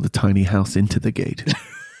just build a tiny house into the gate?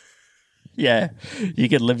 Yeah, you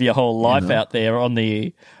could live your whole life out there on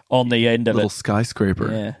the end of little it.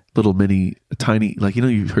 Skyscraper, little mini, tiny.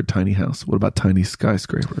 You've heard tiny house. What about tiny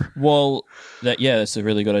skyscraper? Well, that's a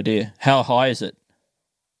really good idea. How high is it?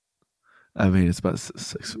 I mean, it's about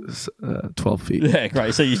 12 feet. Yeah,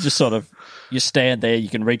 great. So you just you stand there, you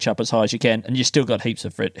can reach up as high as you can, and you still got heaps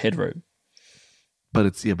of headroom. But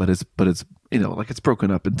it's it's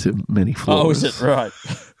broken up into many floors. Oh, is it? Right.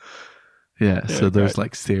 Yeah, so there's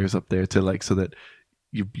stairs up there to so that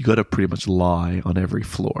you got to pretty much lie on every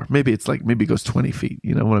floor. Maybe it's maybe it goes 20 feet.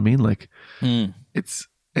 You know what I mean?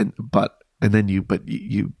 Then you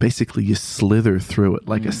basically you slither through it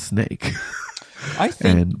like a snake. I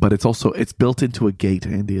think, but it's built into a gate,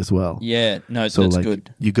 Andy, as well. Yeah, no, so that's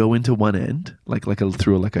good. You go into one end,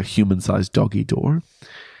 through a human-sized doggy door,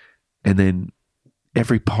 and then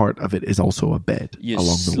every part of it is also a bed. You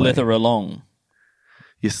along the way. slither along.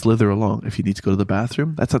 You slither along. If you need to go to the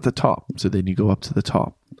bathroom, that's at the top. So then you go up to the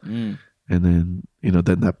top, and then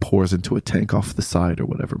then that pours into a tank off the side or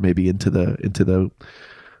whatever, maybe into the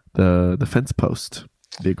fence post.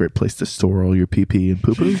 It'd be a great place to store all your pee-pee and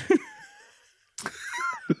poo-poo.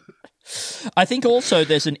 I think also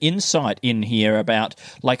there's an insight in here about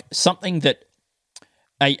something that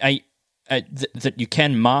that you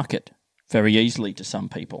can market very easily to some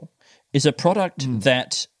people is a product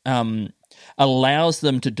that allows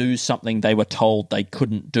them to do something they were told they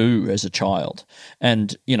couldn't do as a child.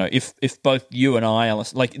 And if both you and I are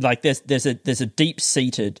there's a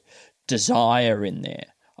deep-seated desire in there,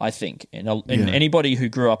 I think, in anybody who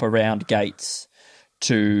grew up around gates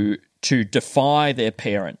to defy their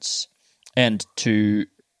parents and to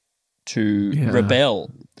rebel,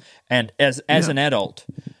 and as an adult,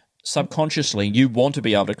 subconsciously you want to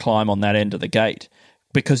be able to climb on that end of the gate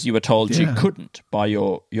because you were told you couldn't by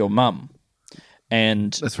your mum.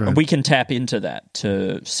 And That's right. we can tap into that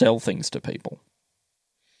to sell things to people.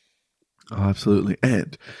 Oh, absolutely.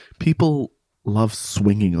 And people love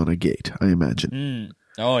swinging on a gate, I imagine.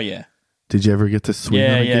 Oh, yeah. Did you ever get to swing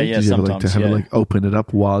on a gate? Yeah, Did you ever like to have sometimes, it like open it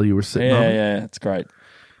up while you were sitting on it? Yeah, it's great.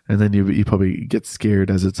 And then you probably get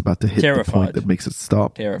scared as it's about to hit the point that makes it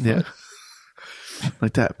stop. Terrified. Yeah.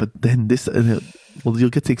 Like that. But then well, you'll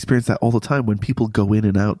get to experience that all the time when people go in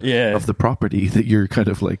and out of the property that you're kind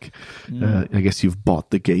of like, I guess you've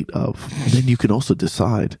bought the gate of. And then you can also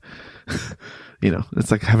decide,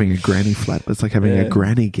 it's like having a granny flat, but it's like having a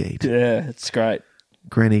granny gate. Yeah, it's great.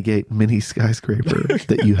 Granny gate mini skyscraper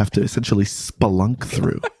that you have to essentially spelunk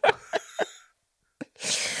through.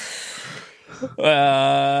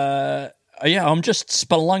 I'm just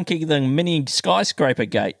spelunking the mini skyscraper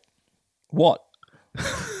gate. What?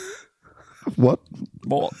 What?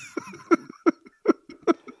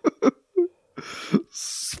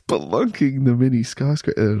 Spelunking the mini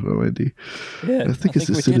skyscraper. I don't know, Andy. Yeah, I think it's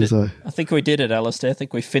as soon as I think we did it, Alistair. I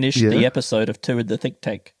think we finished the episode of Two in the Think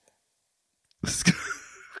Tank.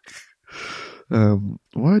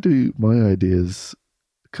 Why do my ideas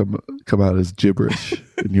come out as gibberish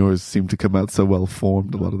and yours seem to come out so well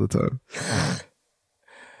formed a lot of the time?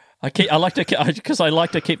 I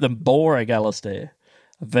like to keep them boring, Alistair.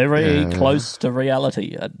 Very close to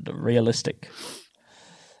reality and realistic.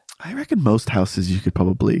 I reckon most houses you could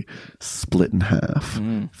probably split in half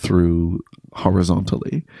through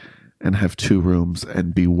horizontally and have 2 rooms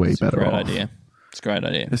and be way better off. It's a great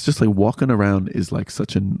idea. It's just like walking around is like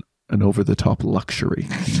such an over-the-top luxury.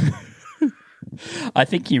 I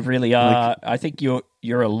think you really are. I think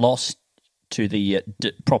you're a loss to the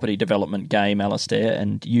property development game, Alistair,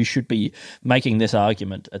 and you should be making this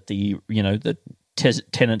argument at the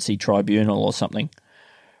tenancy tribunal or something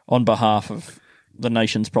on behalf of the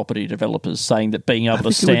nation's property developers, saying that being able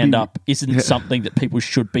to stand up isn't something that people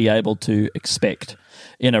should be able to expect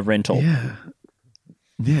in a rental.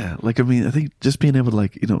 Yeah, like I mean, I think just being able to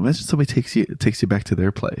imagine somebody takes you back to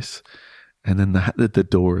their place, and then the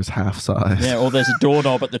door is half size. Yeah, or there's a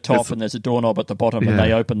doorknob at the top and there's a doorknob at the bottom, and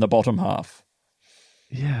they open the bottom half.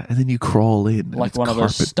 Yeah, and then you crawl in, like it's one of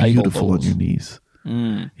those stable beautiful balls on your knees.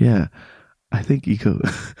 Yeah, I think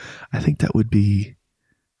I think that would be.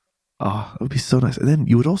 Oh, it would be so nice. And then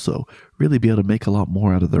you would also really be able to make a lot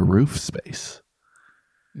more out of the roof space.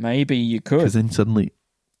 Maybe you could. Because then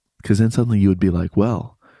suddenly you would be like,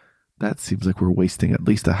 well, that seems like we're wasting at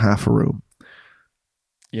least a half a room.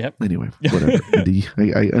 Yep. Anyway, whatever. Andy,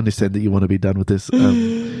 I understand that you want to be done with this.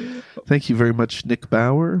 Thank you very much, Nick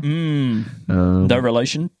Bauer. No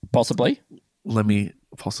relation, possibly. Let me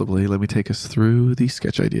take us through the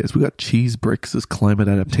sketch ideas. We got cheese bricks as climate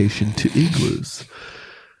adaptation to igloos.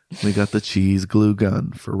 We got the cheese glue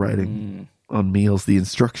gun for writing on meals the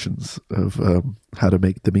instructions of how to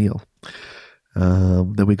make the meal.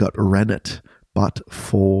 Then we got rennet, but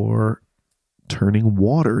for turning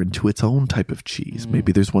water into its own type of cheese.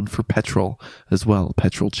 Maybe there's one for petrol as well,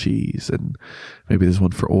 petrol cheese, and maybe there's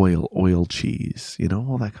one for oil cheese,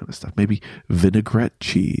 all that kind of stuff. Maybe vinaigrette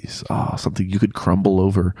cheese, something you could crumble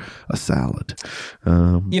over a salad.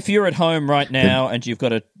 If you're at home right now and you've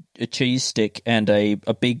got a cheese stick and a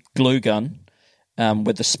big glue gun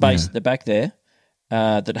with the space at the back there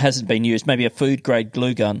that hasn't been used, maybe a food grade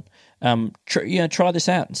glue gun, try this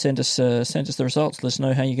out and send us the results. Let us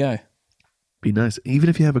know how you go. Be nice, even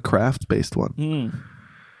if you have a craft based one.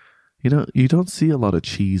 You don't see a lot of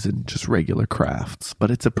cheese in just regular crafts,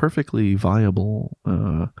 but it's a perfectly viable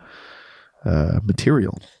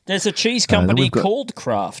material. There's a cheese company called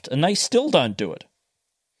Kraft, and they still don't do it.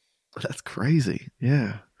 That's crazy.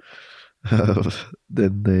 Yeah. But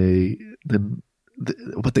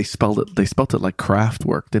they spelled it like craft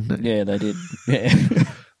work, didn't they? Yeah, they did. Yeah.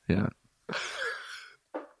 Yeah.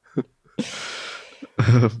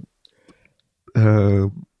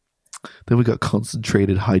 Then we got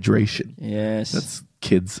concentrated hydration. Yes. That's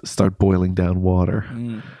kids start boiling down water,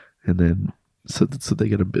 and then so they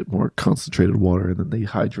get a bit more concentrated water, and then they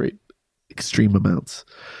hydrate extreme amounts.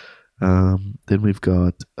 Then we've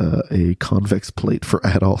got a convex plate for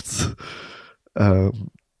adults, or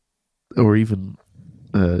even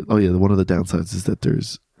one of the downsides is that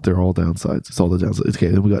they're all downsides. It's all the downsides. Okay,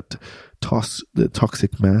 then we got the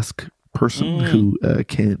toxic mask person who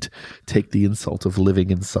can't take the insult of living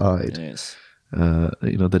inside. Yes.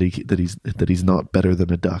 That he's not better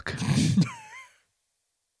than a duck.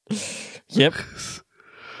 Yep.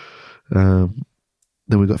 Then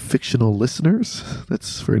we got fictional listeners.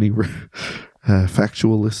 That's for any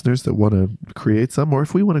factual listeners that want to create some, or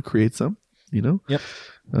if we want to create some, Yep.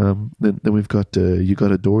 Then we've got you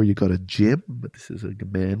got a door, you got a Jim, but this is a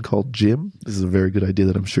man called Jim. This is a very good idea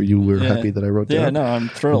that I'm sure you were happy that I wrote down. Yeah, no, I'm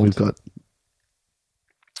thrilled. And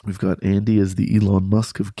we've got Andy as the Elon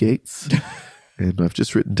Musk of gates. And I've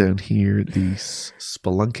just written down here the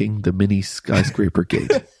spelunking the mini skyscraper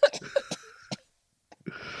gate.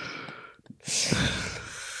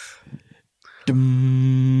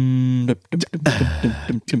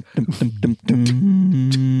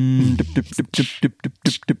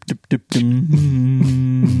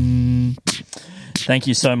 Thank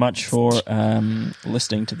you so much for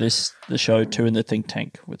listening to the show Two in the Think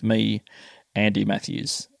Tank with me, Andy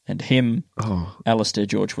Matthews, and him, Alistair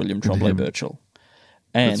George William Trombley Birchall.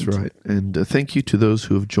 And that's right. And thank you to those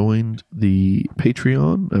who have joined the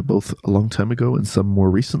Patreon, both a long time ago and some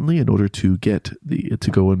more recently, in order to get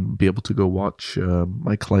to go and be able to go watch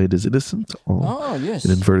My Client is Innocent, yes,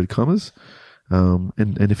 in inverted commas. And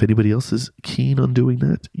if anybody else is keen on doing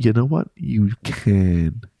that, you know what? You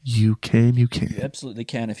can. You absolutely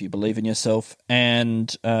can if you believe in yourself.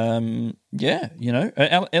 And anything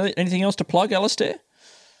else to plug, Alistair?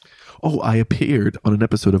 Oh, I appeared on an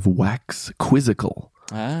episode of Wax Quizzical.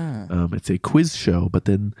 It's a quiz show, but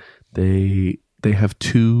then they have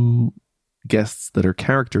two guests that are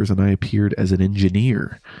characters, and I appeared as an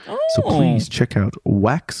engineer. So please check out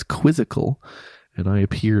Wax Quizzical, and I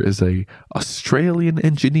appear as a Australian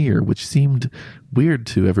engineer, which seemed weird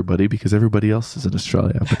to everybody because everybody else is in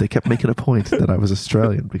Australia, but they kept making a point that I was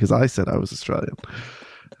Australian because I said I was Australian.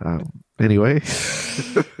 Anyway.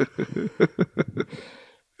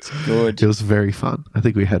 It's good. It was very fun. I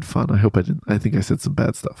think we had fun. I think I said some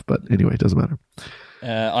bad stuff, but anyway, it doesn't matter.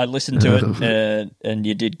 I listened to it, and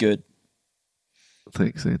you did good.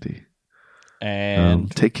 Thanks, Andy. And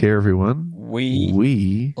take care, everyone.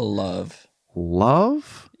 We love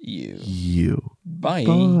you. Bye.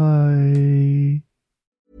 Bye.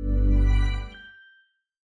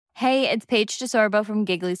 Hey, it's Paige DeSorbo from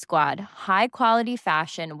Giggly Squad. High quality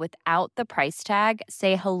fashion without the price tag.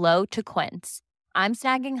 Say hello to Quince. I'm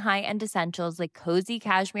snagging high-end essentials like cozy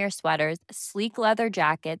cashmere sweaters, sleek leather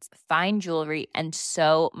jackets, fine jewelry, and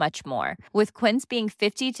so much more. With Quince being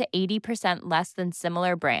 50 to 80% less than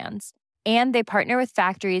similar brands. And they partner with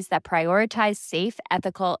factories that prioritize safe,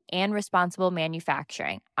 ethical, and responsible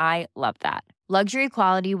manufacturing. I love that. Luxury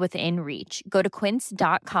quality within reach. Go to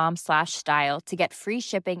quince.com/style to get free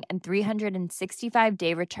shipping and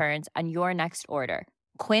 365-day returns on your next order.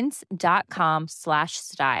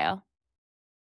 Quince.com/style.